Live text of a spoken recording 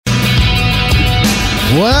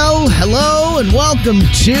Well, hello and welcome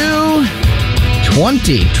to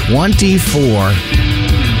 2024,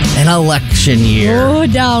 an election year. Oh,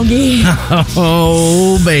 doggy.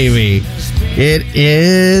 Oh, baby. It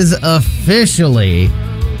is officially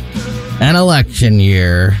an election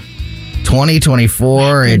year.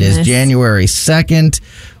 2024. It is January 2nd.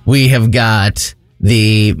 We have got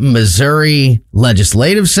the Missouri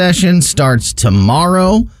legislative session starts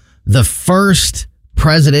tomorrow. The first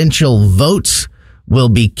presidential votes will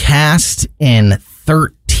be cast in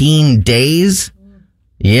 13 days.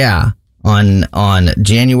 Yeah. On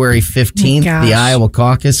January 15th, the Iowa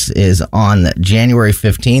caucus is on January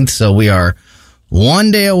 15th. So we are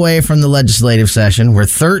 1 day away from the legislative session. We're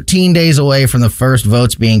 13 days away from the first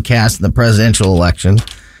votes being cast in the presidential election.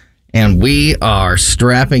 And we are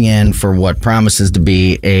strapping in for what promises to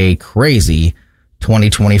be a crazy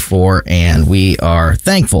 2024. And we are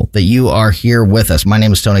thankful that you are here with us. My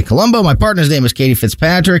name is Tony Colombo. My partner's name is Katie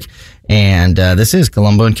Fitzpatrick. And this is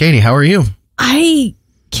Colombo and Katie. How are you? I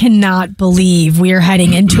cannot believe we are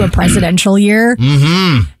heading into a presidential year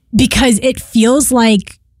because it feels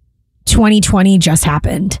like 2020 just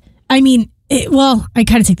happened. I mean, I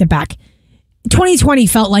kind of take that back. 2020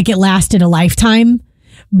 felt like it lasted a lifetime,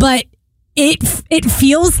 but it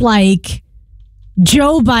feels like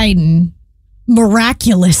Joe Biden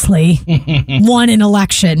miraculously won an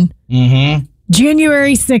election.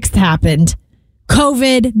 January 6th happened.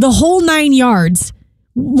 COVID, the whole 9 yards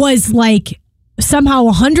was like somehow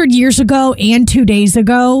 100 years ago and 2 days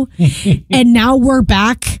ago. And now we're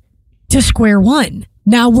back to square one.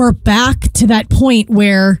 Now we're back to that point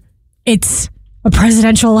where it's a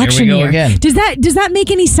presidential election year. Again. Does that make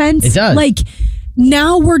any sense? It does. Like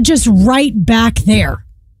now we're just right back there.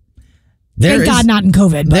 Thank God not in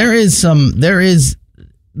COVID. But.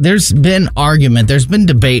 There's been argument. There's been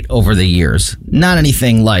debate over the years. Not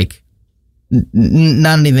anything that's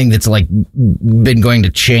like been going to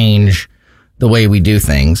change the way we do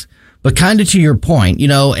things. But kind of to your point, you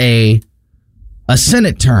know, a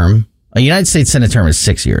Senate term, a United States Senate term is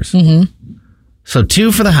 6 years. So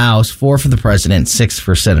 2 for the House, 4 for the president, 6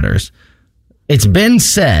 for senators. It's been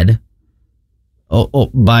said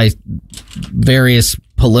by various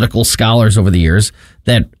political scholars over the years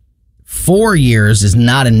that 4 years is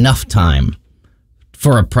not enough time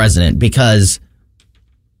for a president because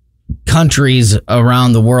countries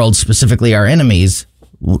around the world, specifically our enemies,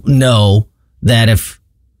 know that if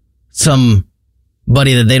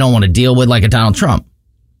somebody that they don't want to deal with, like a Donald Trump,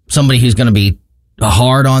 somebody who's going to be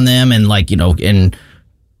hard on them and and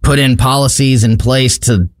put in policies in place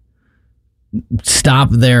to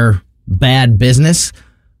stop their bad business,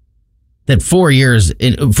 that 4 years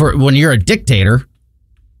for when you're a dictator,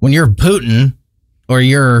 when you're Putin or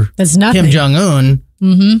you're Kim Jong-un,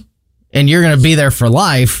 and you're going to be there for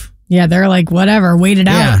life. Yeah, they're like, whatever, wait it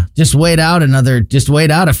out. Yeah, just wait out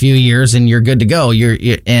a few years and you're good to go.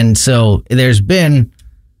 And so there's been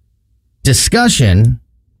discussion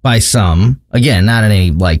by some, again, not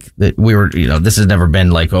any this has never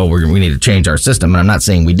been like, we need to change our system. And I'm not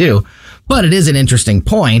saying we do, but it is an interesting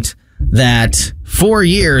point that 4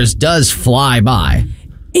 years does fly by.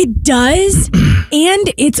 It does.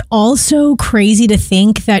 And it's also crazy to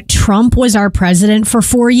think that Trump was our president for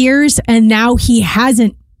 4 years and now he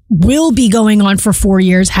will be going on for 4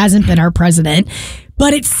 years, hasn't been our president,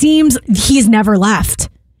 but it seems he's never left.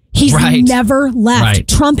 He's never left. Right.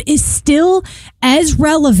 Trump is still as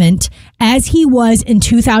relevant as he was in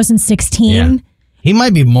 2016. Yeah. He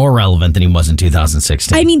might be more relevant than he was in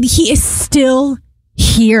 2016. I mean, he is still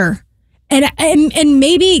here. And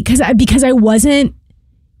maybe because I wasn't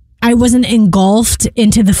engulfed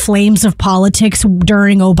into the flames of politics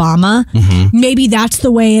during Obama. Maybe that's the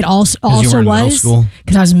way it also was.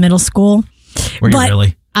 Because I was in middle school. Were you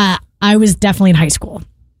really? I was definitely in high school.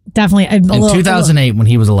 Definitely. In 2008 when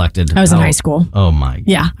he was elected. I was in high school. Oh my God.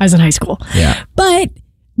 Yeah, I was in high school. Yeah. But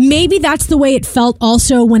maybe that's the way it felt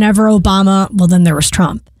also whenever Obama, then there was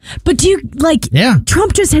Trump. But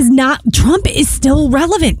Trump just has not, Trump is still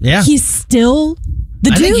relevant. Yeah. He's still the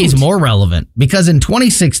dude. I think he's more relevant because in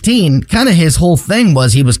 2016, kind of his whole thing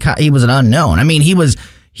was he was an unknown. I mean, he was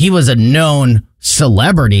a known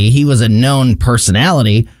celebrity. He was a known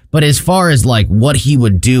personality. But as far as like what he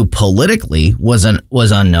would do politically was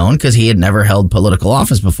unknown because he had never held political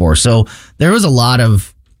office before. So there was a lot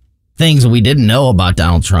of things that we didn't know about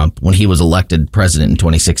Donald Trump when he was elected president in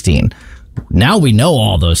 2016. Now we know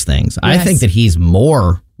all those things. Yes. I think that he's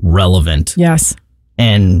more relevant. Yes.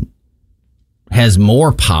 And has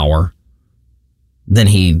more power than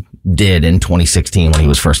he did in 2016 when he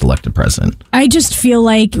was first elected president. I just feel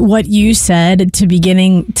like what you said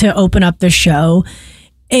to open up the show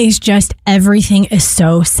is just everything is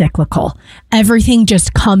so cyclical. Everything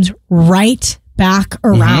just comes right back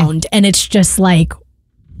around. And it's just like,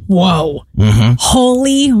 whoa,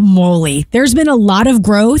 holy moly. There's been a lot of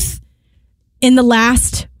growth in the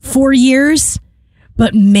last 4 years,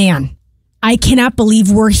 but man, I cannot believe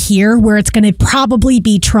we're here where it's going to probably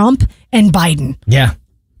be Trump and Biden. Yeah.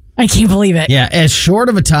 I can't believe it. Yeah. As short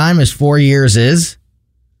of a time as 4 years is,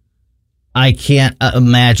 I can't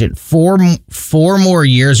imagine four more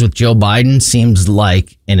years with Joe Biden seems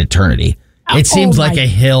like an eternity. It seems like a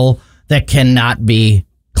hill that cannot be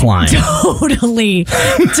climbed. Totally.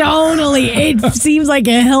 It seems like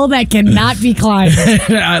a hill that cannot be climbed.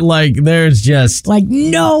 Like there's just like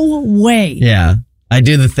no way. Yeah. I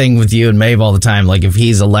do the thing with you and Maeve all the time. Like if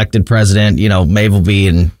he's elected president, Maeve will be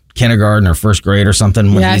in kindergarten or first grade or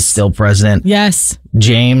something when he's still president. Yes.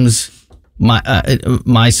 James,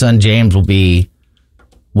 my son James will be,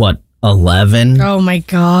 11? Oh my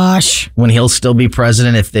gosh. When he'll still be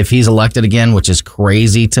president if he's elected again, which is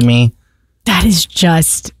crazy to me. That is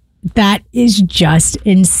just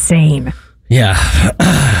insane. Yeah.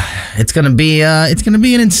 It's going to be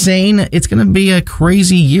a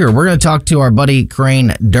crazy year. We're going to talk to our buddy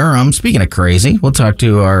Crane Durham. Speaking of crazy, we'll talk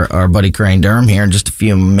to our buddy Crane Durham here in just a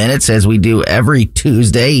few minutes, as we do every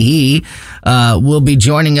Tuesday. He will be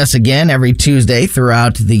joining us again every Tuesday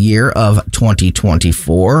throughout the year of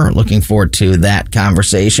 2024. Looking forward to that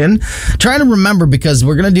conversation. Trying to remember, because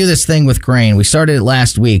we're going to do this thing with Crane. We started it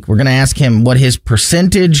last week. We're going to ask him what his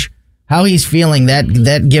percentage, how he's feeling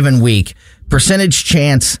that given week. Percentage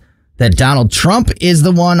chance that Donald Trump is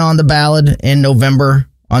the one on the ballot in November,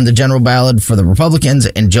 on the general ballot for the Republicans,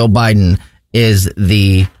 and Joe Biden is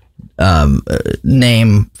the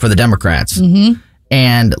name for the Democrats. Mm-hmm.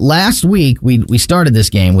 And last week, we started this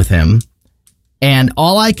game with him, and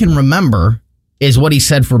all I can remember is what he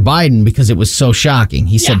said for Biden, because it was so shocking.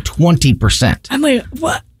 He said 20%. I'm like,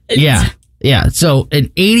 what? Yeah. So an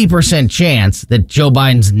 80% chance that Joe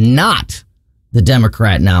Biden's not the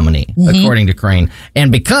Democrat nominee, according to Crane. And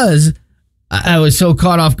because I was so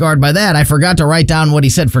caught off guard by that, I forgot to write down what he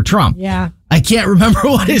said for Trump. Yeah. I can't remember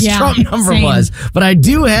what his Trump number was, but I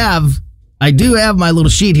do have my little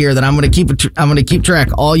sheet here that I'm going to keep track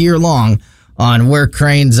all year long on where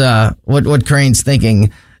Crane's what Crane's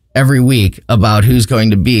thinking every week about who's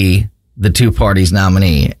going to be the two parties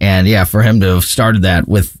nominee. And yeah, for him to have started that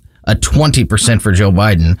with a 20% for Joe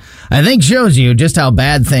Biden, I think shows you just how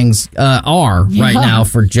bad things are right now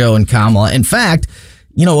for Joe and Kamala. In fact,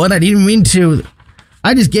 you know what? I didn't mean to.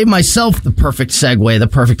 I just gave myself the perfect segue, the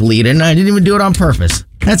perfect lead, and I didn't even do it on purpose.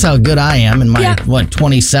 That's how good I am in my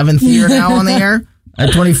 27th year now on the air.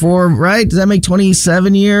 At 24, right? Does that make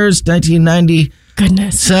 27 years? 1997,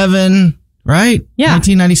 Goodness. right? Yeah.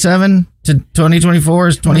 1997 to 2024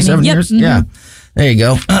 is 27 years. Mm-hmm. Yeah. There you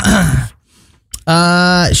go.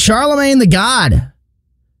 Charlamagne the God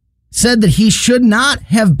said that he should not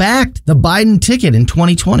have backed the Biden ticket in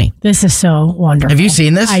 2020. This is so wonderful. Have you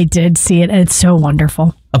seen this? I did see it. It's so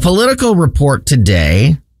wonderful. A Politico report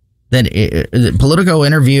today that Politico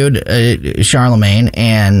interviewed Charlamagne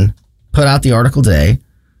and put out the article today.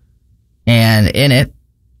 And in it,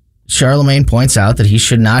 Charlamagne points out that he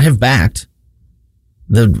should not have backed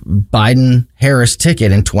the Biden-Harris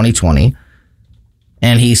ticket in 2020.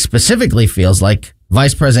 And he specifically feels like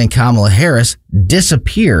Vice President Kamala Harris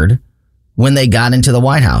disappeared when they got into the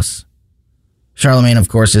White House. Charlamagne, of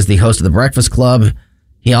course, is the host of The Breakfast Club.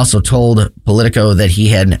 He also told Politico that he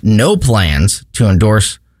had no plans to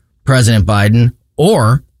endorse President Biden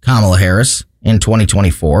or Kamala Harris in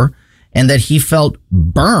 2024, and that he felt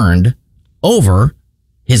burned over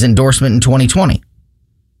his endorsement in 2020.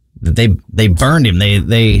 That they burned him.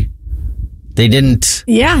 They didn't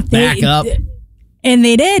back up. And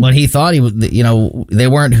they did. But he thought he was, they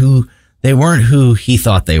weren't who he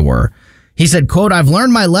thought they were. He said, quote, "I've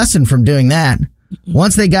learned my lesson from doing that.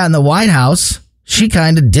 Once they got in the White House, she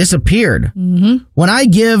kind of disappeared. Mm-hmm. When I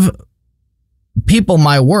give people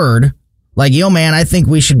my word, like, yo, man, I think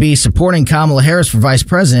we should be supporting Kamala Harris for vice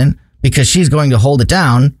president because she's going to hold it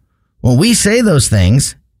down. When we say those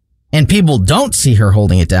things and people don't see her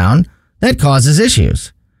holding it down, that causes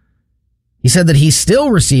issues." He said that he still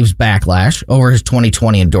receives backlash over his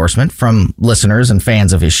 2020 endorsement from listeners and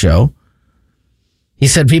fans of his show. He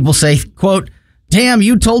said people say, quote, "Damn,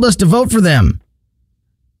 you told us to vote for them."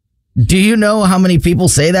 Do you know how many people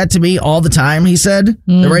say that to me all the time? He said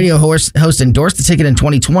the radio host endorsed the ticket in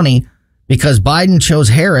 2020 because Biden chose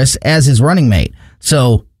Harris as his running mate.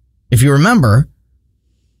 So if you remember,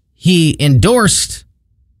 he endorsed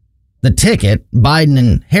the ticket, Biden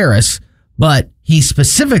and Harris, but he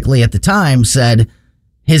specifically at the time said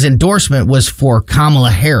his endorsement was for Kamala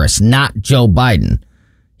Harris, not Joe Biden.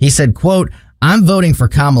 He said, quote, "I'm voting for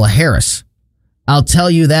Kamala Harris. I'll tell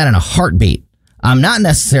you that in a heartbeat. I'm not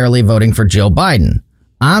necessarily voting for Joe Biden.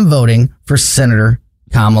 I'm voting for Senator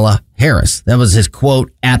Kamala Harris." That was his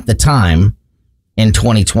quote at the time in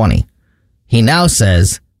 2020. He now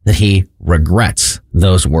says that he regrets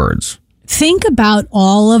those words. Think about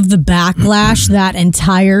all of the backlash that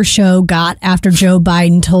entire show got after Joe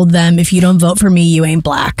Biden told them, if you don't vote for me, you ain't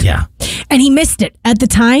black. Yeah. And he missed it. At the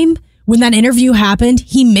time, when that interview happened,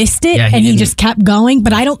 he missed it and he just kept going.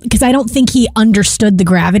 But I don't think he understood the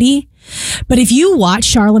gravity. But if you watch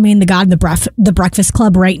Charlamagne the God and the Breakfast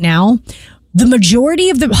Club right now, the majority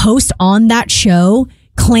of the hosts on that show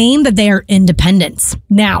claim that they are independents.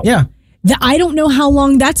 Now, I don't know how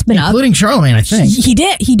long that's been including Charlamagne, I think.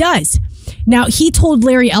 He does. Now, he told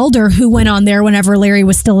Larry Elder, who went on there whenever Larry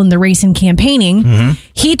was still in the race and campaigning,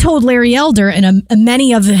 he told Larry Elder and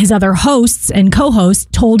many of his other hosts and co-hosts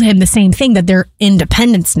told him the same thing, that they're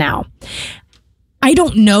independents now. I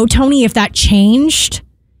don't know, Tony, if that changed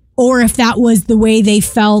or if that was the way they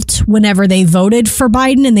felt whenever they voted for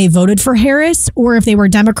Biden and they voted for Harris, or if they were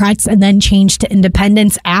Democrats and then changed to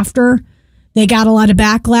independents after they got a lot of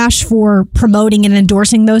backlash for promoting and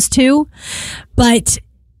endorsing those two. But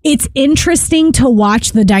it's interesting to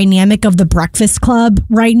watch the dynamic of the Breakfast Club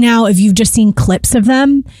right now, if you've just seen clips of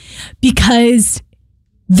them, because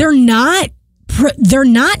they're not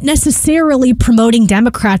necessarily promoting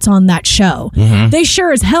Democrats on that show. They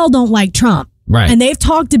sure as hell don't like Trump. Right. And they've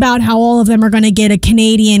talked about how all of them are going to get a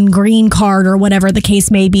Canadian green card or whatever the case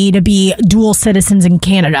may be to be dual citizens in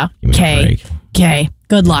Canada. Okay.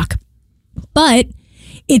 Good luck. But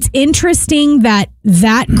it's interesting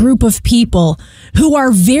that group of people who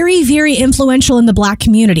are very, very influential in the black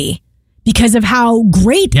community because of how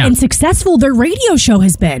great and successful their radio show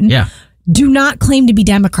has been, do not claim to be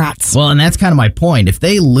Democrats. Well, and that's kind of my point. If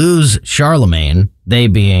they lose Charlamagne, they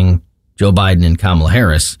being Joe Biden and Kamala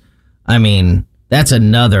Harris, I mean, that's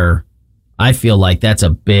another, I feel like that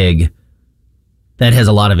has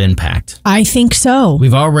a lot of impact. I think so.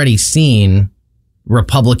 We've already seen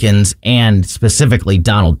Republicans and specifically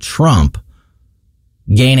Donald Trump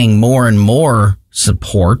gaining more and more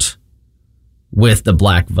support with the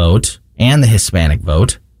black vote and the Hispanic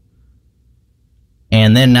vote.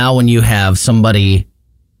 And then now when you have somebody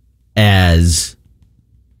as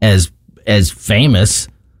famous,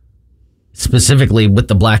 specifically with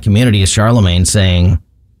the black community, as Charlamagne, saying,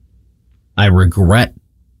 I regret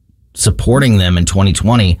supporting them in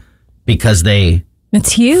 2020 because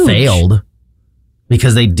it's huge. Failed.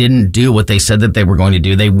 Because they didn't do what they said that they were going to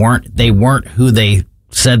do. They weren't who they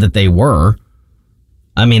said that they were.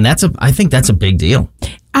 I mean, I think that's a big deal.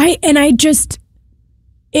 We're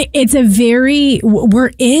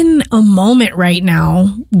in a moment right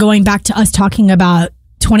now, going back to us talking about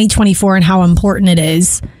 2024 and how important it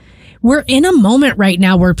is. We're in a moment right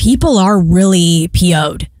now where people are really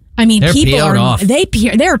PO'd. I mean, they're people PO'd are off. They're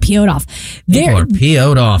PO'd off. People are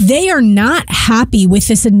PO'd off. They are not happy with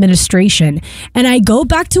this administration. And I go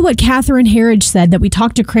back to what Catherine Herridge said that we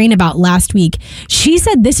talked to Crane about last week. She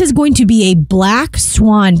said this is going to be a black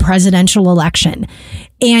swan presidential election.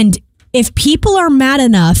 And if people are mad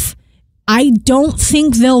enough, I don't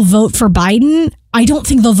think they'll vote for Biden. I don't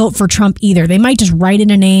think they'll vote for Trump either. They might just write in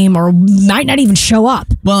a name or might not even show up.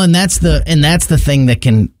 Well, and that's the thing that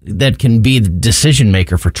can be the decision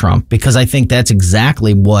maker for Trump, because I think that's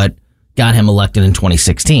exactly what got him elected in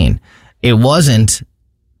 2016. It wasn't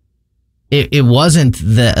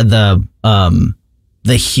the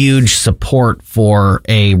huge support for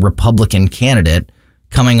a Republican candidate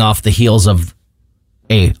coming off the heels of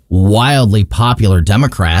a wildly popular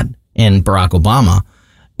Democrat in Barack Obama.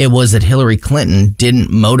 It was that Hillary Clinton didn't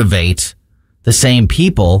motivate the same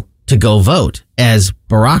people to go vote as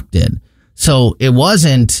Barack did. So it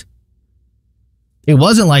wasn't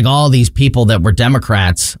like all these people that were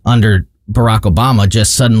Democrats under Barack Obama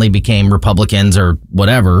just suddenly became Republicans or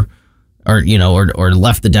whatever, or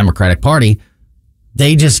left the Democratic Party.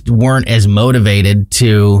 They just weren't as motivated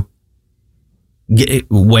to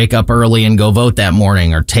wake up early and go vote that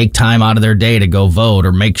morning, or take time out of their day to go vote,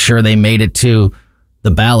 or make sure they made it to the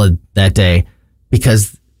ballot that day,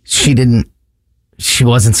 because she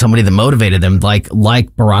wasn't somebody that motivated them like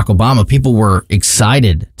Barack Obama. People were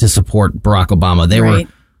excited to support Barack Obama. They were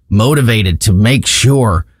motivated to make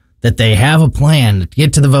sure that they have a plan to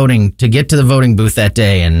get to the voting booth that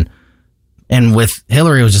day. And with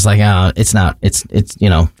Hillary, it was just like,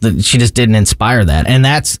 she just didn't inspire that. And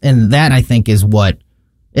that I think is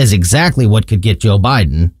exactly what could get Joe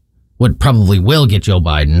Biden, what probably will get Joe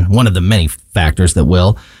Biden. One of the many factors that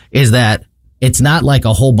will, is that it's not like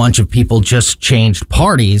a whole bunch of people just changed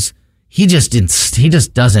parties. He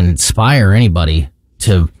just doesn't inspire anybody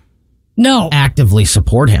to actively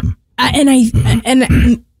support him. And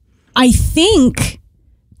I think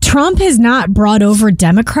Trump has not brought over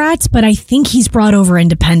Democrats, but I think he's brought over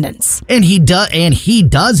independents. And he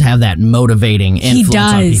does have that motivating influence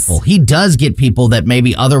on people. He does get people that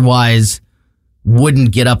maybe otherwise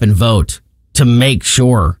wouldn't get up and vote to make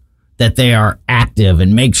sure that they are active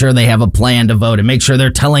and make sure they have a plan to vote and make sure they're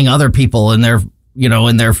telling other people in their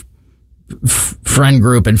friend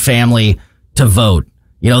group and family to vote.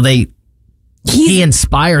 He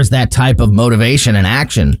inspires that type of motivation and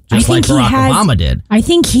action, just like Barack Obama did. I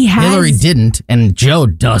think he has. Hillary didn't, and Joe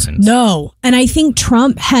doesn't. No. And I think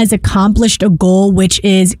Trump has accomplished a goal, which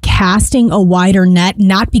is casting a wider net,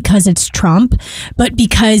 not because it's Trump, but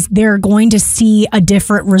because they're going to see a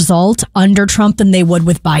different result under Trump than they would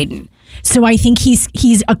with Biden. So I think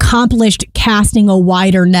he's accomplished casting a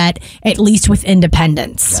wider net, at least with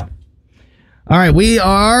independents. Yeah. All right, we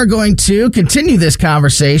are going to continue this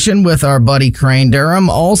conversation with our buddy Crane Durham.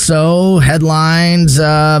 Also, headlines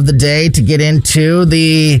of the day to get into.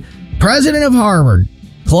 The president of Harvard,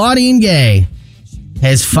 Claudine Gay,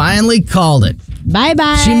 has finally called it.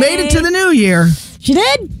 Bye-bye. She made it to the new year. She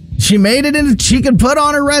did? She made it in. She could put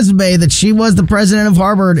on her resume that she was the president of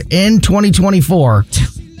Harvard in 2024,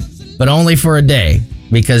 but only for a day,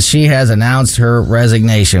 because she has announced her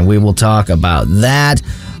resignation. We will talk about that.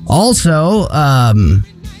 Also,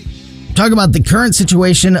 talk about the current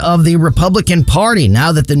situation of the Republican Party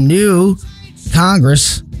now that the new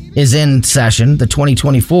Congress is in session, the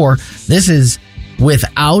 2024. This is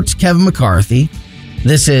without Kevin McCarthy.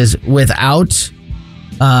 This is without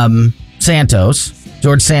George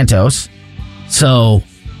Santos. So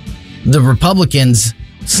the Republicans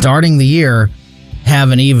starting the year have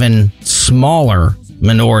an even smaller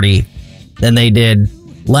minority than they did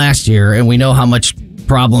last year. And we know how much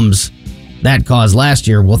problems that caused last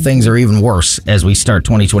year. Well, things are even worse as we start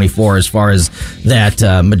 2024 as far as that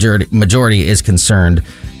majority is concerned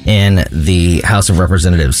in the House of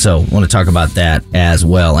Representatives. So I want to talk about that as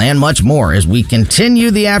well and much more as we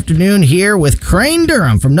continue the afternoon here with Crane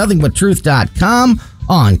Durham from NothingButTruth.com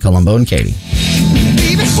on Columbo and Katie.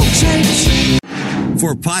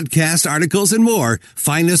 For podcast articles and more,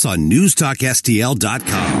 find us on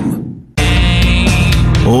newstalkstl.com.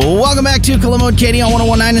 Welcome back to Columbo and Katie on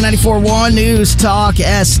 101.9 and 94.1 News Talk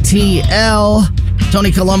STL.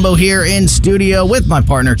 Tony Columbo here in studio with my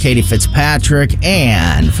partner Katie Fitzpatrick.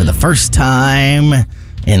 And for the first time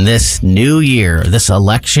in this new year, this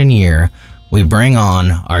election year, we bring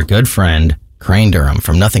on our good friend Crane Durham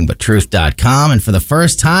from NothingButTruth.com. And for the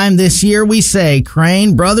first time this year, we say,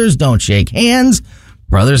 Crane, brothers don't shake hands.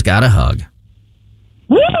 Brothers got a hug.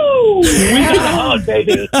 Woo! We got a hug,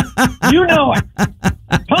 baby. You know it.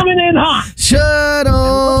 Coming in hot. Should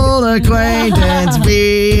old acquaintance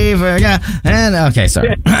be forgot? And okay,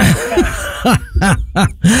 sorry.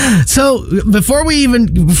 So before we even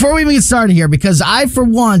get started here, because I for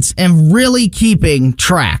once am really keeping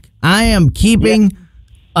track. I am keeping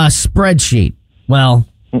a spreadsheet. Well,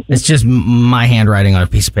 it's just my handwriting on a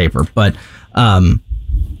piece of paper, but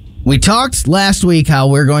we talked last week how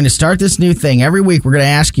we're going to start this new thing. Every week we're going to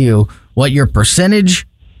ask you what your percentage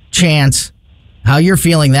chance, how you're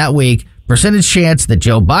feeling that week, percentage chance that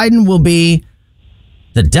Joe Biden will be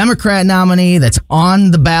the Democrat nominee that's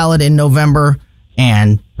on the ballot in November,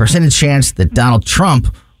 and percentage chance that Donald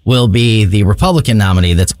Trump will be the Republican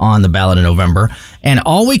nominee that's on the ballot in November. And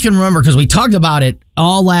all we can remember, because we talked about it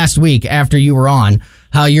all last week after you were on,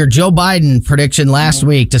 how your Joe Biden prediction last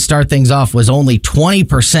week to start things off was only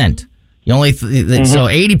 20%. You only so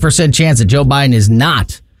 80% chance that Joe Biden is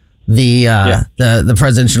not the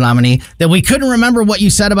presidential nominee. That we couldn't remember what you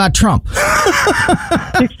said about Trump.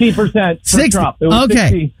 60% for Trump. It was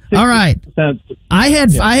okay. 60%. All right. I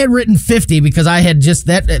had written 50 because I had just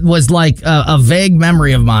it was like a vague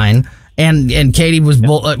memory of mine. And Katie was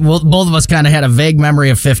both of us kind of had a vague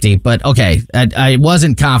memory of 50, but okay, I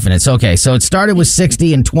wasn't confident. So, okay, so it started with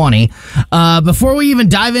 60 and 20. Before we even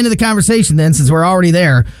dive into the conversation, then, since we're already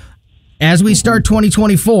there, as we start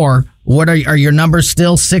 2024, what are your numbers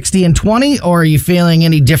still 60 and 20, or are you feeling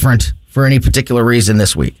any different for any particular reason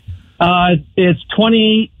this week? It's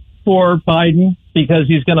 20 for Biden because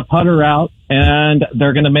he's going to putter out and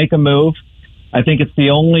they're going to make a move. I think it's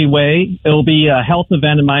the only way. It'll be a health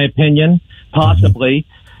event, in my opinion, possibly,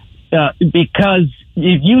 because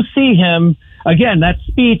if you see him, again, that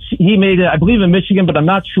speech he made, I believe in Michigan, but I'm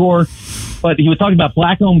not sure, but he was talking about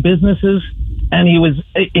black-owned businesses, and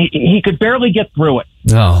he could barely get through it.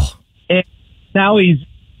 Oh. And now he's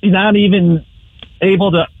not even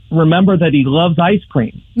able to remember that he loves ice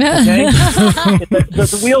cream. Okay,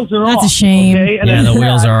 the wheels are off. That's a shame. Okay? And Yeah, the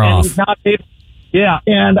wheels are and off. he's not able- yeah,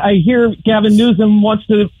 and I hear Gavin Newsom wants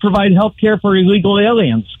to provide health care for illegal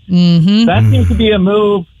aliens. Mm-hmm. That seems to be a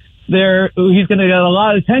move there. He's going to get a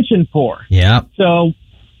lot of attention for. Yeah. So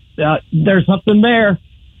there's something there.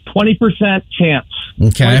 20% chance.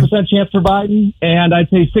 Okay. 20% chance for Biden, and I'd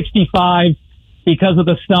say 65 because of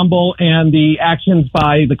the stumble and the actions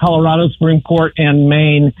by the Colorado Supreme Court and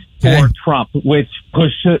Maine for Trump, which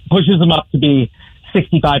pushes him up to be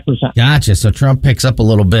 65%. Gotcha. So Trump picks up a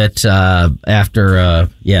little bit after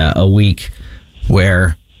a week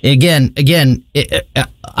where again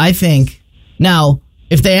I think now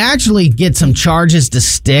if they actually get some charges to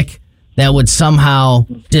stick that would somehow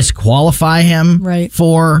disqualify him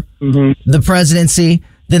for the presidency,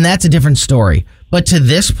 then that's a different story. But to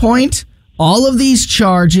this point, all of these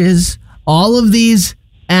charges, all of these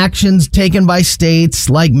actions taken by states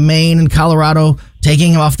like Maine and Colorado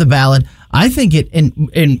taking him off the ballot, I think in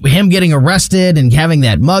him getting arrested and having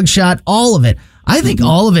that mugshot, all of it, I think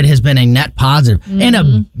all of it has been a net positive and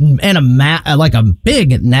a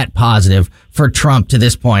big net positive for Trump to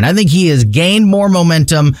this point. I think he has gained more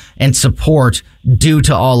momentum and support due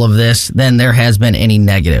to all of this than there has been any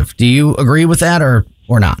negative. Do you agree with that or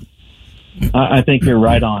not? I think you're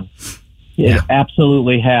right on. It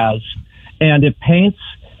absolutely has. And it paints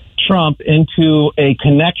Trump into a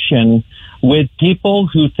connection with people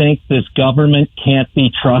who think this government can't be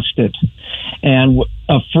trusted and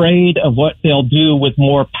afraid of what they'll do with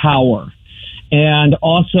more power. And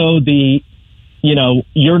also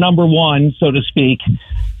you're number one, so to speak,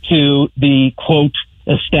 to the quote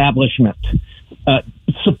establishment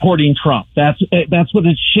supporting Trump. That's what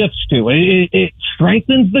it shifts to. It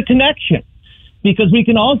strengthens the connection because we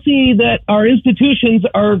can all see that our institutions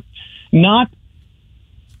are not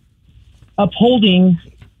upholding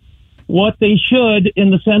what they should in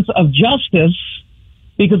the sense of justice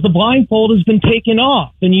because the blindfold has been taken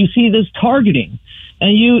off and you see this targeting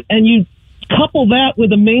and you couple that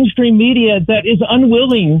with a mainstream media that is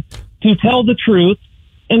unwilling to tell the truth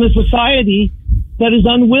in a society that is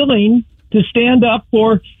unwilling to stand up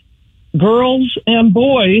for girls and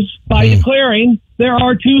boys by declaring there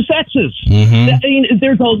are two sexes. I mean,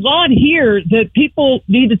 there's a lot here that people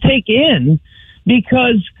need to take in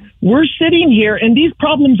because we're sitting here and these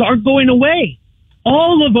problems aren't going away.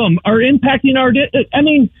 All of them are impacting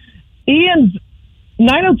Ian's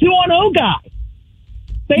 90210 guy.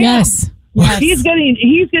 Yes. He's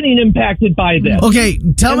getting impacted by this. Okay,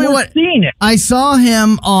 tell me what. Seeing it. I saw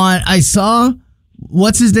him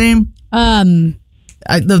what's his name?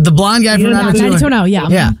 The blonde guy from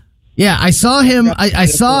 90210. Yeah. I saw him. I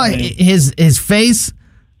saw his face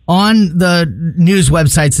on the news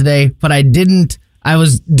websites today, but I didn't. I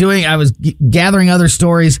was gathering other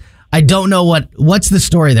stories. I don't know what's the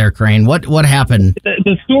story there, Crane. What happened?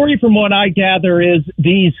 The story, from what I gather, is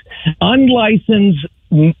these unlicensed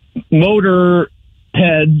motor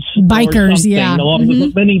peds, bikers, along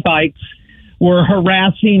with mini bikes, were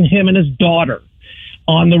harassing him and his daughter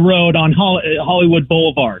on the road on Hollywood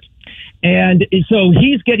Boulevard. And so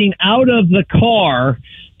he's getting out of the car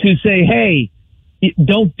to say, hey,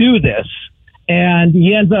 don't do this. And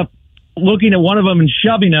he ends up looking at one of them and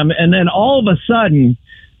shoving him. And then all of a sudden,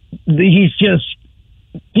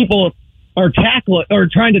 people are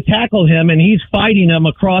trying to tackle him, and he's fighting them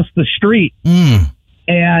across the street.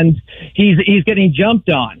 And he's getting jumped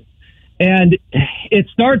on. And it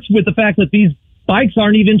starts with the fact that these bikes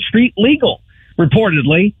aren't even street legal,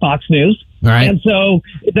 reportedly, Fox News. Right. And so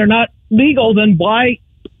if they're not legal, then why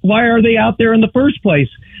are they out there in the first place?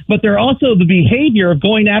 But they're also the behavior of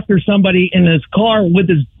going after somebody in his car with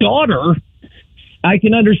his daughter. I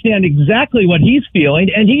can understand exactly what he's feeling.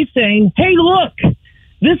 And he's saying, hey, look,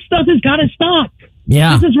 this stuff has got to stop.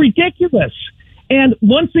 Yeah. This is ridiculous. And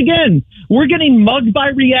once again, we're getting mugged by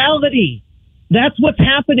reality. That's what's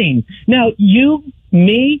happening. Now, you,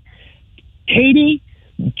 me, Katie,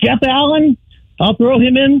 Jeff Allen, I'll throw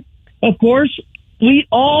him in, of course. We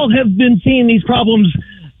all have been seeing these problems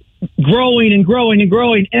growing and growing and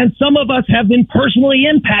growing, and some of us have been personally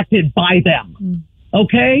impacted by them.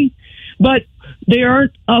 Okay? But they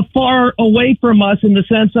aren't far away from us in the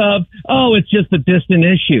sense of, oh, it's just a distant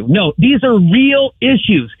issue. No, these are real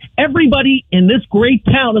issues. Everybody in this great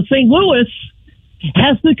town of St. Louis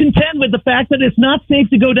has to contend with the fact that it's not safe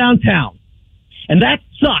to go downtown. And that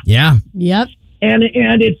sucks. Yeah. Yep. And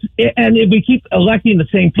if we keep electing the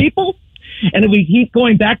same people, and if we keep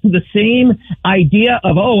going back to the same idea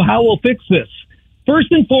of, oh, how we'll fix this.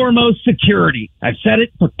 First and foremost, security. I've said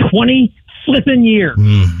it for 20 flipping years,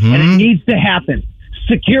 and it needs to happen.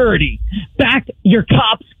 security. Back your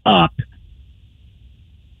cops up.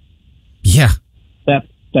 Yeah.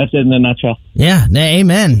 That's it in a nutshell. Yeah,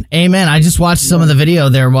 amen. I just watched some of the video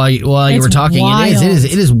there while you were talking. Wild. It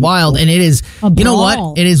is wild, and it is. You know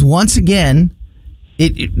what? It is once again.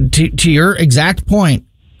 To your exact point,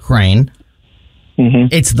 Crane. Mm-hmm.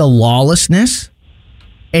 It's the lawlessness.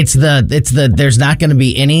 It's the. There's not going to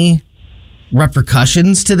be any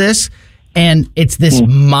repercussions to this, and it's this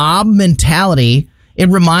mob mentality. It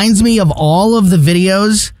reminds me of all of the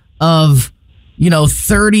videos of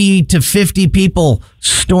 30 to 50 people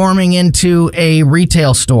storming into a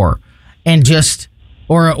retail store and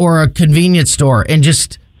or a convenience store and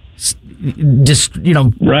just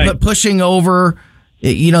pushing over,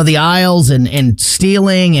 the aisles and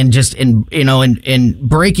stealing and just, and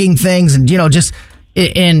breaking things and,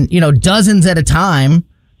 dozens at a time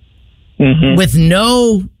with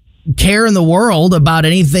no care in the world about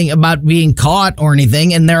anything, about being caught or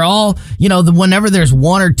anything. And they're all, whenever there's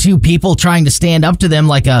one or two people trying to stand up to them,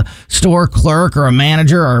 like a store clerk or a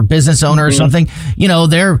manager or a business owner or something,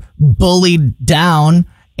 they're bullied down.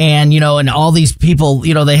 And, and all these people,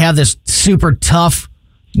 they have this super tough,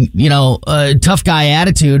 tough guy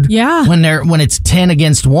attitude. Yeah. When it's 10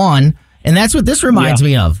 against 1. And that's what this reminds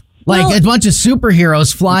me of. Like a bunch of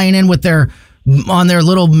superheroes flying in on their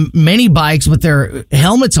little mini bikes with their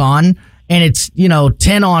helmets on, and it's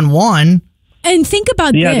 10 on 1. And think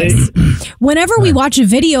about this. Whenever we watch a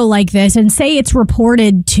video like this and say it's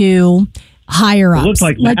reported to higher ups, it looks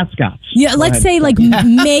like mascots. Yeah, let's say like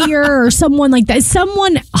mayor or someone like that,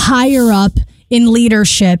 someone higher up in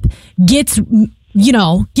leadership gets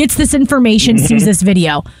this information, sees this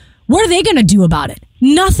video. What are they going to do about it?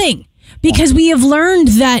 Nothing. Because we have learned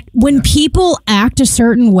that when people act a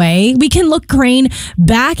certain way, we can look, Crane,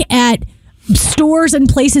 back at stores and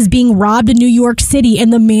places being robbed in New York City,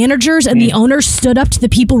 and the managers and the owners stood up to the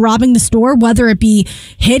people robbing the store, whether it be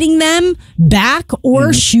hitting them back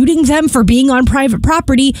or shooting them for being on private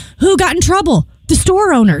property. Who got in trouble? The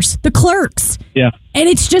store owners, the clerks. Yeah. And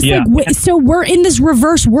it's just so we're in this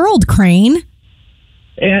reverse world, Crane.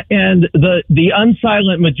 And the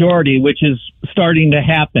unsilent majority, which is starting to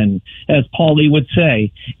happen, as Paulie would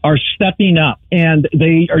say, are stepping up, and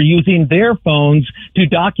they are using their phones to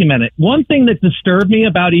document it. One thing that disturbed me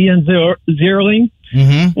about Ian Zierling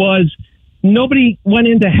was nobody went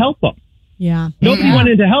in to help him. Yeah. Nobody went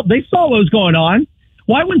in to help. They saw what was going on.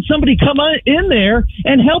 Why wouldn't somebody come in there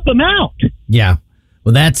and help him out? Yeah.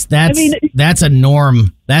 Well, that's a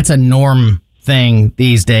norm. That's a norm thing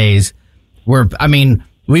these days.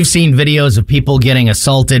 We've seen videos of people getting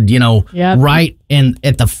assaulted, right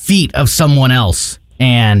at the feet of someone else,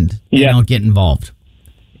 and they don't get involved.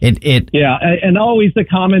 And always the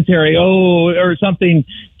commentary, or something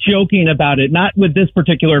joking about it, not with this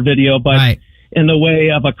particular video, but in the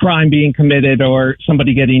way of a crime being committed or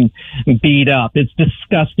somebody getting beat up. It's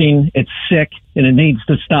disgusting. It's sick, and it needs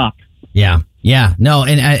to stop. Yeah. Yeah, no,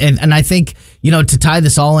 and I think, to tie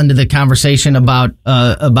this all into the conversation about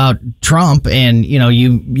Trump and,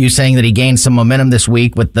 you saying that he gained some momentum this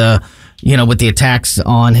week with the attacks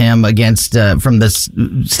on him against from the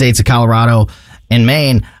states of Colorado and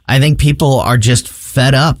Maine. I think people are just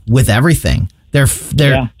fed up with everything. They're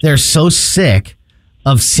so sick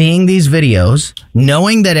of seeing these videos,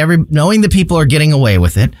 knowing that people are getting away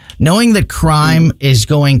with it, knowing that crime is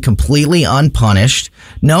going completely unpunished,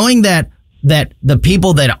 knowing that the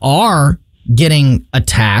people that are getting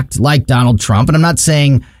attacked, like Donald Trump, and I'm not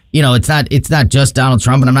saying, it's not just Donald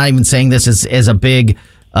Trump, and I'm not even saying this as a big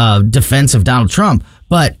defense of Donald Trump,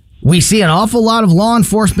 but we see an awful lot of law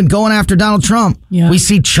enforcement going after Donald Trump. Yeah. We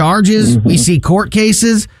see charges, we see court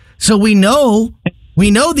cases, so we know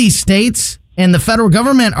these states and the federal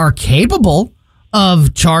government are capable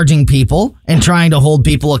of charging people and trying to hold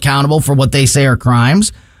people accountable for what they say are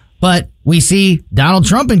crimes. But we see Donald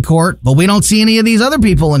Trump in court, but we don't see any of these other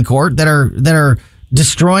people in court that are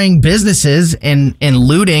destroying businesses and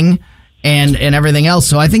looting and everything else.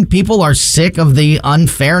 So I think people are sick of the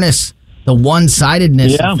unfairness, the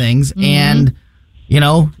one-sidedness of things. And,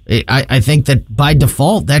 I think that by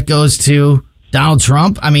default that goes to Donald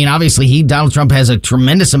Trump. I mean, obviously Donald Trump has a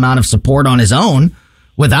tremendous amount of support on his own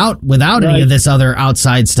without any of this other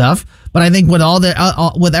outside stuff. But I think with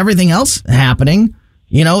with everything else happening,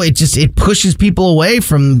 it pushes people away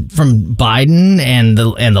from Biden and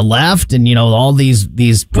the left and all these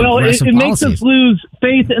progressive it makes policies. us lose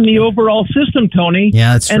faith in the overall system, Tony.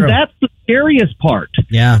 Yeah, that's true. And that's the scariest part.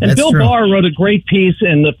 Yeah, and that's Bill true. Barr wrote a great piece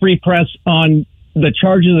in the Free Press on the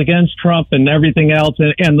charges against Trump and everything else,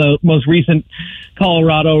 and the most recent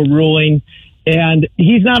Colorado ruling. And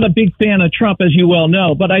he's not a big fan of Trump, as you well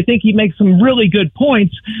know, but I think he makes some really good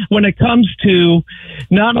points when it comes to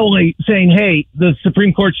not only saying, hey, the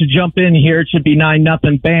Supreme Court should jump in here, it should be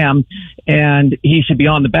 9-0, bam, and he should be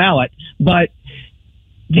on the ballot. But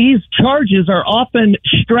these charges are often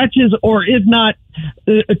stretches or if not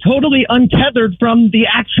totally untethered from the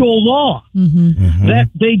actual law,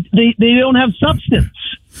 that they don't have substance.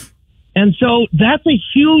 And so that's a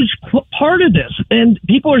huge part of this. And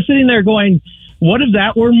people are sitting there going, what if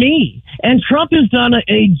that were me? And Trump has done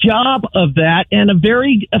a job of that, and a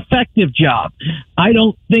very effective job. I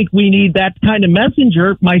don't think we need that kind of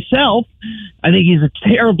messenger myself. I think he's a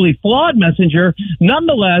terribly flawed messenger.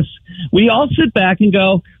 Nonetheless, we all sit back and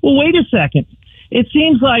go, well, wait a second. It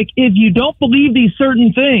seems like if you don't believe these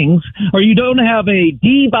certain things, or you don't have a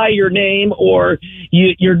D by your name, or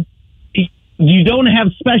you don't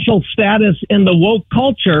have special status in the woke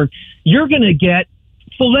culture, you're going to get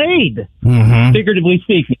filleted, figuratively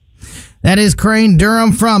speaking. That is Crane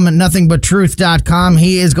Durham from nothingbutTruth.com.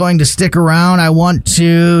 He is going to stick around. I want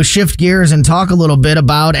to shift gears and talk a little bit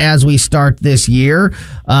about, as we start this year,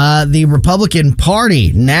 the Republican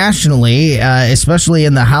Party nationally, especially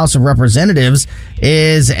in the House of Representatives,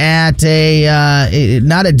 is at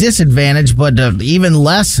not a disadvantage, but even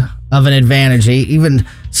less of an advantage, even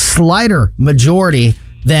slighter majority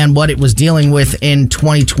than what it was dealing with in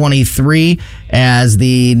 2023, as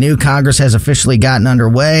the new Congress has officially gotten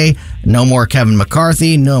underway. No more Kevin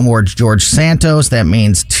McCarthy, no more George Santos. That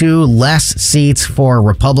means 2 less seats for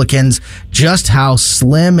Republicans. Just how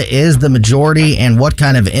slim is the majority, and what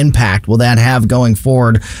kind of impact will that have going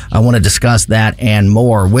forward? I want to discuss that and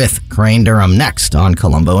more with Crane Durham next on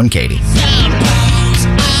Columbo and Katie.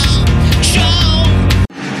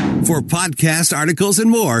 For podcasts, articles, and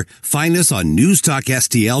more, find us on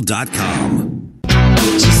newstalkstl.com.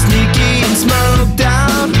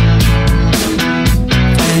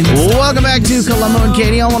 Welcome back to Columbo and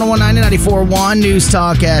Katie on 101.9 and 94.1 News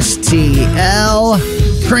Talk STL.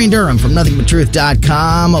 Crane Durham from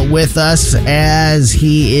nothingbutTruth.com with us, as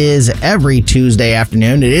he is every Tuesday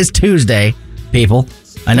afternoon. It is Tuesday, people.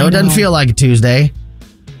 I know it doesn't feel like a Tuesday.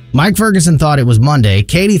 Mike Ferguson thought it was Monday.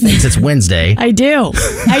 Katie thinks it's Wednesday. I do.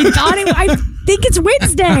 I think it's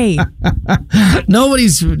Wednesday.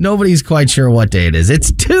 Nobody's quite sure what day it is.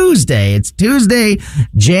 It's Tuesday. It's Tuesday,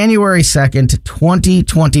 January 2nd,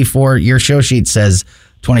 2024. Your show sheet says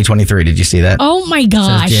 2023. Did you see that? Oh my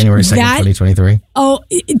gosh. It says January 2nd, 2023. Oh,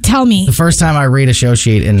 tell me. The first time I read a show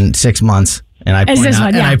sheet in 6 months. And I point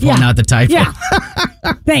out the typo. Yeah.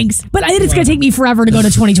 Thanks. But it's going to take me forever to go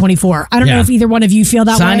to 2024. I don't know if either one of you feel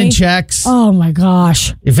that way. Signing checks. Oh, my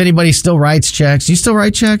gosh. If anybody still writes checks. You still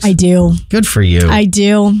write checks? I do. Good for you. I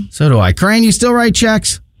do. So do I. Crane, you still write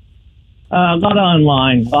checks? A lot of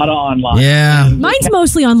online. Yeah. Mine's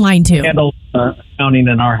mostly online, too. Handle accounting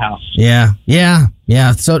in our house. Yeah.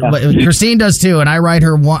 So Christine does, too. And I write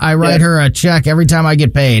her her a check every time I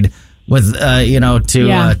get paid with,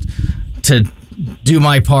 to do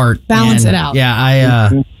my part. Balance it out.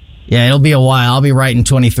 Yeah, it'll be a while. I'll be writing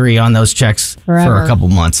 23 on those checks forever. For a couple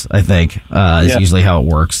months, I think, is usually how it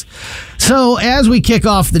works. So as we kick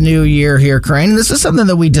off the new year here, Crane, this is something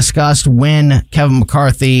that we discussed when Kevin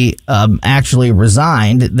McCarthy actually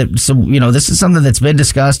resigned. This is something that's been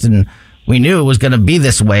discussed, and we knew it was going to be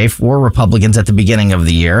this way for Republicans at the beginning of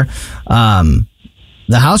the year. The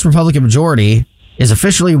House Republican majority is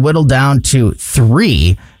officially whittled down to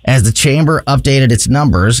 3 as the chamber updated its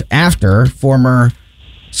numbers after former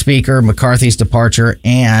Speaker McCarthy's departure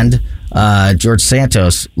and George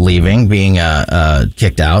Santos being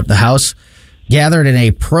kicked out. The House gathered in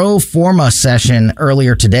a pro forma session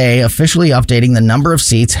earlier today, officially updating the number of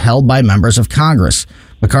seats held by members of Congress.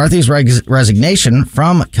 McCarthy's resignation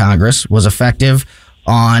from Congress was effective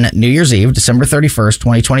on New Year's Eve, December 31st,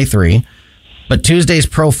 2023. But Tuesday's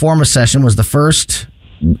pro forma session was the first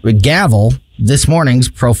gavel. This morning's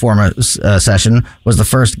pro forma session was the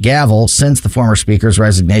first gavel since the former speaker's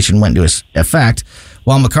resignation went into effect.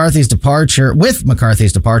 With McCarthy's departure,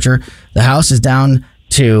 the House is down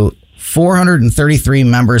to 433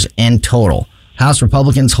 members in total. House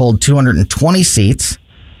Republicans hold 220 seats,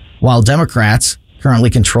 while Democrats currently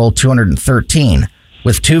control 213,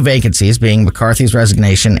 with 2 vacancies being McCarthy's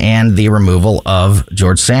resignation and the removal of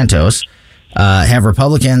George Santos. Have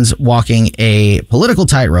Republicans walking a political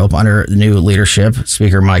tightrope under the new leadership,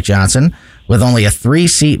 Speaker Mike Johnson, with only a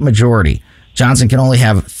 3-seat majority. Johnson can only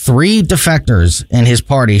have 3 defectors in his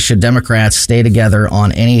party should Democrats stay together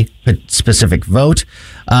on any specific vote.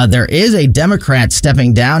 There is a Democrat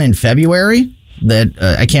stepping down in February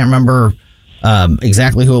that I can't remember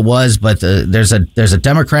exactly who it was, but there's a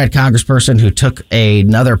Democrat congressperson who took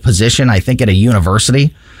another position, I think, at a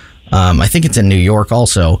university. I think it's in New York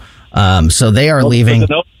also. So they are leaving.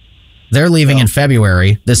 They're leaving in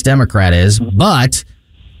February. This Democrat is, but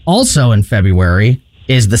also in February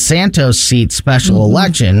is the Santos seat special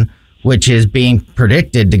election, which is being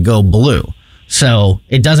predicted to go blue. So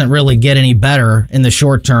it doesn't really get any better in the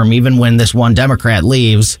short term. Even when this one Democrat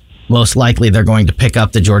leaves, most likely they're going to pick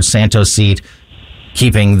up the George Santos seat,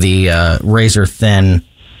 keeping the razor thin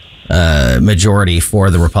majority for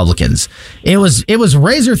the Republicans. It was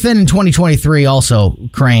razor thin in 2023 also,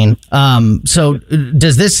 Crane. So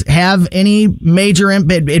does this have any major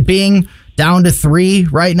impact, it being down to 3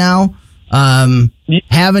 right now,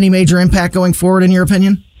 have any major impact going forward in your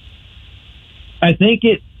opinion? I think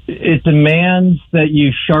it demands that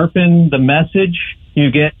you sharpen the message, you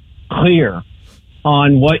get clear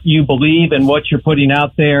on what you believe and what you're putting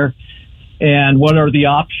out there, and what are the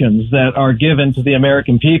options that are given to the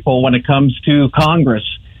American people when it comes to Congress.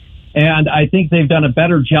 And I think they've done a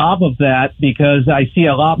better job of that, because I see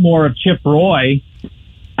a lot more of Chip Roy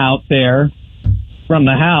out there from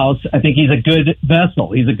the House. I think he's a good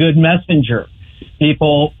vessel. He's a good messenger.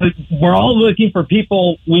 We're all looking for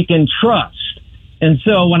people we can trust. And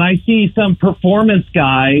so when I see some performance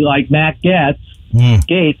guy like Matt Gaetz,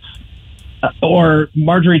 or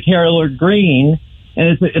Marjorie Taylor Greene,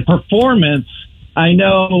 and it's a performance, I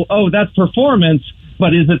know, that's performance,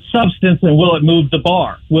 but is it substance, and will it move the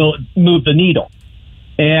bar? Will it move the needle?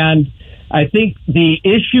 And I think the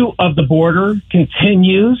issue of the border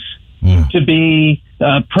continues to be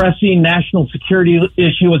a pressing national security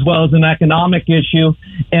issue as well as an economic issue,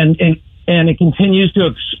 and it continues to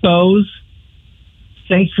expose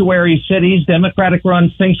sanctuary cities,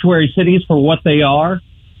 Democratic-run sanctuary cities, for what they are.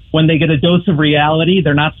 When they get a dose of reality,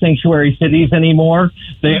 they're not sanctuary cities anymore,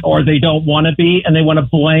 they don't want to be, and they want to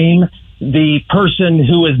blame the person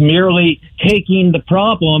who is merely taking the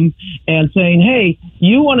problem and saying, hey,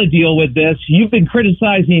 you want to deal with this. You've been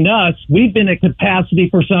criticizing us. We've been at capacity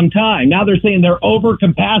for some time. Now they're saying they're over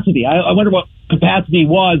capacity. I wonder what capacity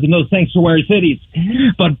was in those sanctuary cities.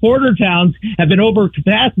 But border towns have been over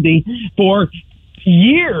capacity for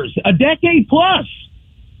years, a decade plus.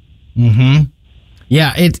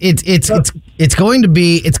 Yeah, it's going to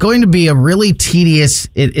be a really tedious,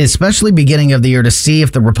 especially beginning of the year, to see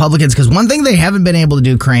if the Republicans, because one thing they haven't been able to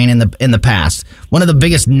do, Crane, in the past, one of the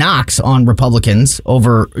biggest knocks on Republicans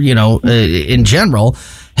over, in general,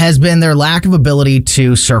 has been their lack of ability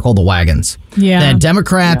to circle the wagons. Yeah, that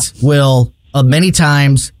Democrats will many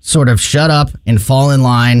times sort of shut up and fall in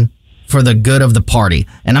line for the good of the party.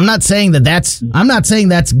 And I'm not saying that's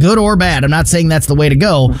good or bad. I'm not saying that's the way to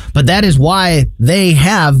go, but that is why they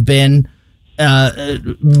have been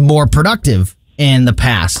more productive in the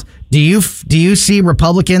past. Do you see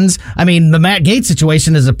Republicans? I mean, the Matt Gaetz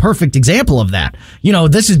situation is a perfect example of that.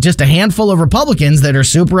 This is just a handful of Republicans that are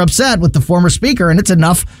super upset with the former speaker, and it's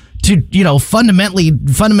enough to,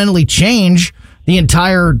 fundamentally change the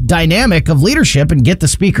entire dynamic of leadership and get the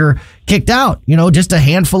speaker kicked out. Just a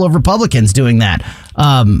handful of Republicans doing that.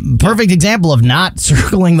 Perfect example of not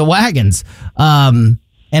circling the wagons. And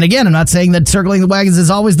again, I'm not saying that circling the wagons is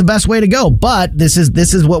always the best way to go, but this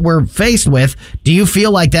is what we're faced with. Do you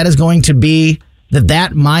feel like that is going to be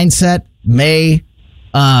that mindset may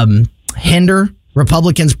hinder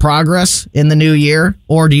Republicans' progress in the new year?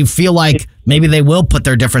 Or do you feel like maybe they will put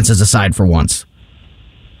their differences aside for once?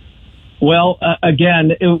 Well,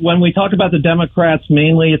 again, when we talk about the Democrats,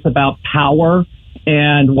 mainly it's about power,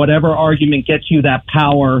 and whatever argument gets you that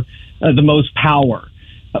power, the most power.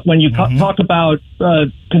 When you talk about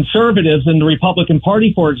conservatives in the Republican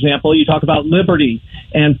Party, for example, you talk about liberty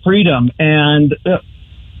and freedom and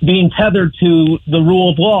being tethered to the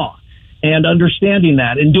rule of law and understanding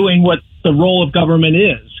that and doing what the role of government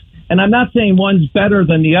is. And I'm not saying one's better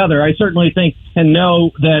than the other. I certainly think and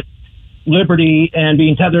know that liberty and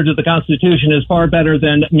being tethered to the Constitution is far better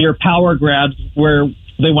than mere power grabs where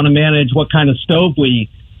they want to manage what kind of stove we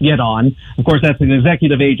get on. Of course, that's an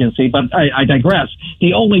executive agency, but I digress.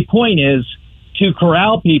 The only point is, to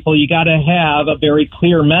corral people, you got to have a very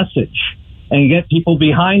clear message and get people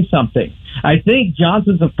behind something. I think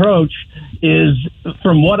Johnson's approach is,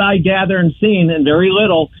 from what I gather and seen, and very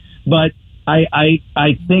little, but I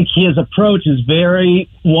think his approach is very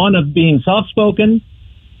one of being soft-spoken,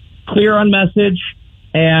 clear on message,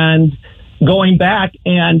 and going back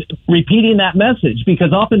and repeating that message,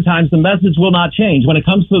 because oftentimes the message will not change. When it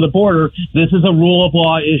comes to the border, this is a rule of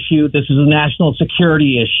law issue. This is a national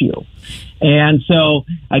security issue. And so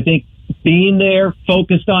I think being there,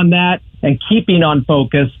 focused on that, and keeping on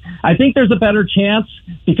focus, I think there's a better chance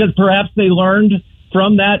because perhaps they learned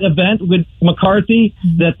from that event with McCarthy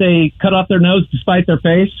that they cut off their nose to spite their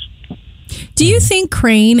face. Do you think,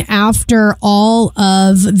 Crane, after all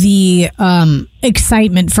of the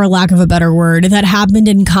excitement, for lack of a better word, that happened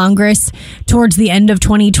in Congress towards the end of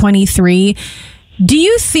 2023, do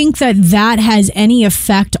you think that that has any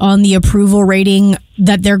effect on the approval rating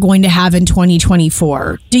that they're going to have in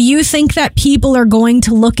 2024? Do you think that people are going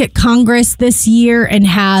to look at Congress this year and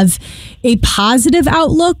have a positive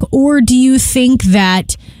outlook? Or do you think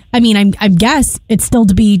that, I guess it's still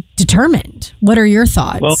to be determined. What are your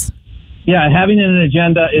thoughts? Well, yeah, having an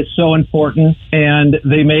agenda is so important, and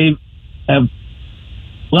they may have,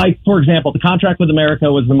 like, for example, the contract with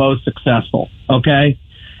America was the most successful, okay?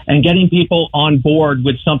 And getting people on board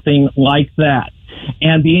with something like that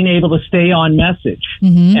and being able to stay on message.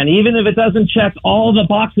 Mm-hmm. And even if it doesn't check all the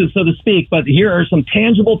boxes, so to speak, but here are some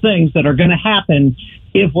tangible things that are going to happen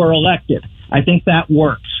if we're elected. I think that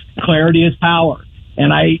works. Clarity is power.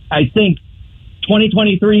 And I think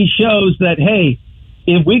 2023 shows that, hey,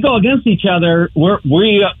 if we go against each other,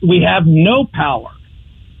 we have no power.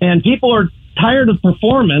 And people are tired of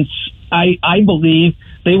performance. I believe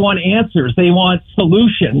they want answers. They want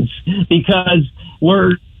solutions because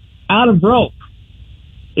we're out of rope.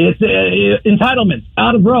 It's entitlement,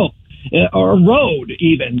 out of rope, or road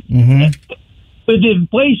even. Mm-hmm. With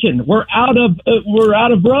inflation, we're out of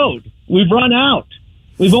road. We've run out.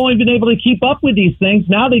 We've only been able to keep up with these things.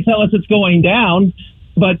 Now they tell us it's going down,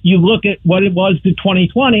 but you look at what it was to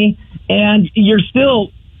 2020, and you're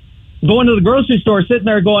still going to the grocery store, sitting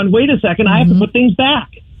there going, wait a second, I have to put things back.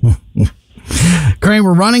 Crane,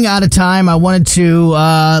 we're running out of time. I wanted to,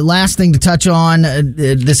 last thing to touch on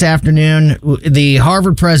this afternoon, the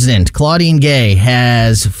Harvard president, Claudine Gay,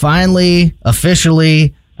 has finally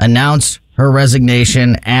officially announced her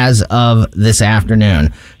resignation as of this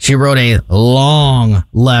afternoon. She wrote a long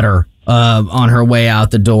letter on her way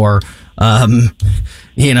out the door,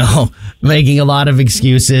 making a lot of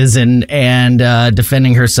excuses and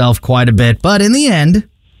defending herself quite a bit. But in the end,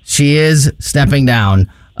 she is stepping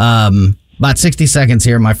down. About 60 seconds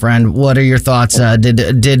here, my friend. What are your thoughts?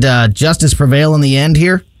 Did justice prevail in the end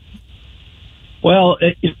here? Well,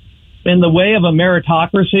 in the way of a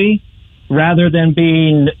meritocracy, rather than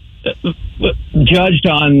being judged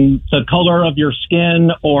on the color of your skin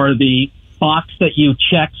or the box that you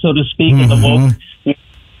check, so to speak, in the vote,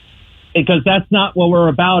 because that's not what we're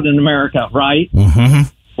about in America, right? Mm-hmm.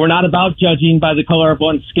 We're not about judging by the color of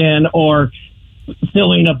one's skin or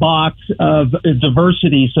filling a box of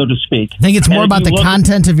diversity, so to speak. I think it's more about the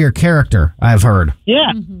content of your character, I've heard.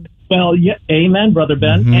 Yeah. Mm-hmm. Well, yeah, amen, Brother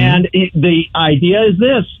Ben. Mm-hmm. And the idea is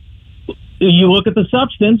this. You look at the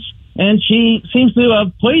substance, and she seems to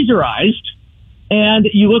have plagiarized, and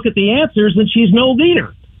you look at the answers, and she's no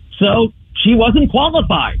leader. So she wasn't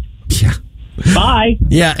qualified. Yeah. Bye.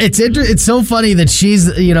 Yeah, it's so funny that she's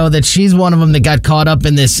one of them that got caught up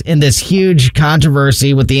in this huge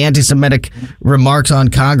controversy with the anti-Semitic remarks on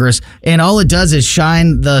Congress, and all it does is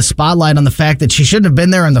shine the spotlight on the fact that she shouldn't have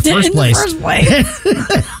been there in the first place.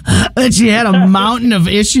 That she had a mountain of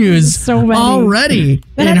issues already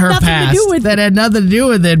in her past that had nothing to do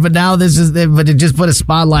with it, but now it just put a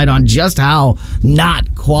spotlight on just how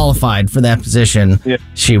not qualified for that position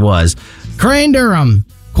she was. Crane Durham,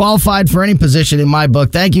 qualified for any position in my book.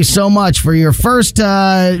 Thank you so much for your first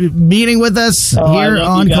meeting with us here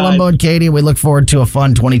on Columbo and Katie. We look forward to a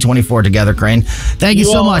fun 2024 together, Crane. Thank you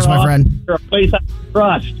so much, my friend. You're a place I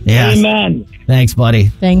trust. Yes. Amen. Thanks, buddy.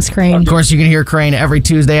 Thanks, Crane. Of course, you can hear Crane every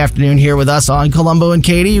Tuesday afternoon here with us on Columbo and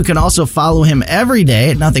Katie. You can also follow him every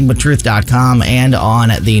day at nothingbutTruth.com and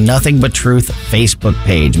on the Nothing But Truth Facebook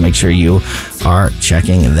page. Make sure you are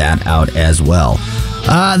checking that out as well.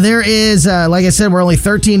 There is, like I said, we're only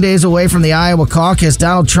 13 days away from the Iowa caucus.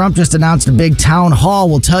 Donald Trump just announced a big town hall.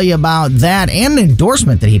 We'll tell you about that and an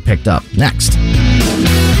endorsement that he picked up next.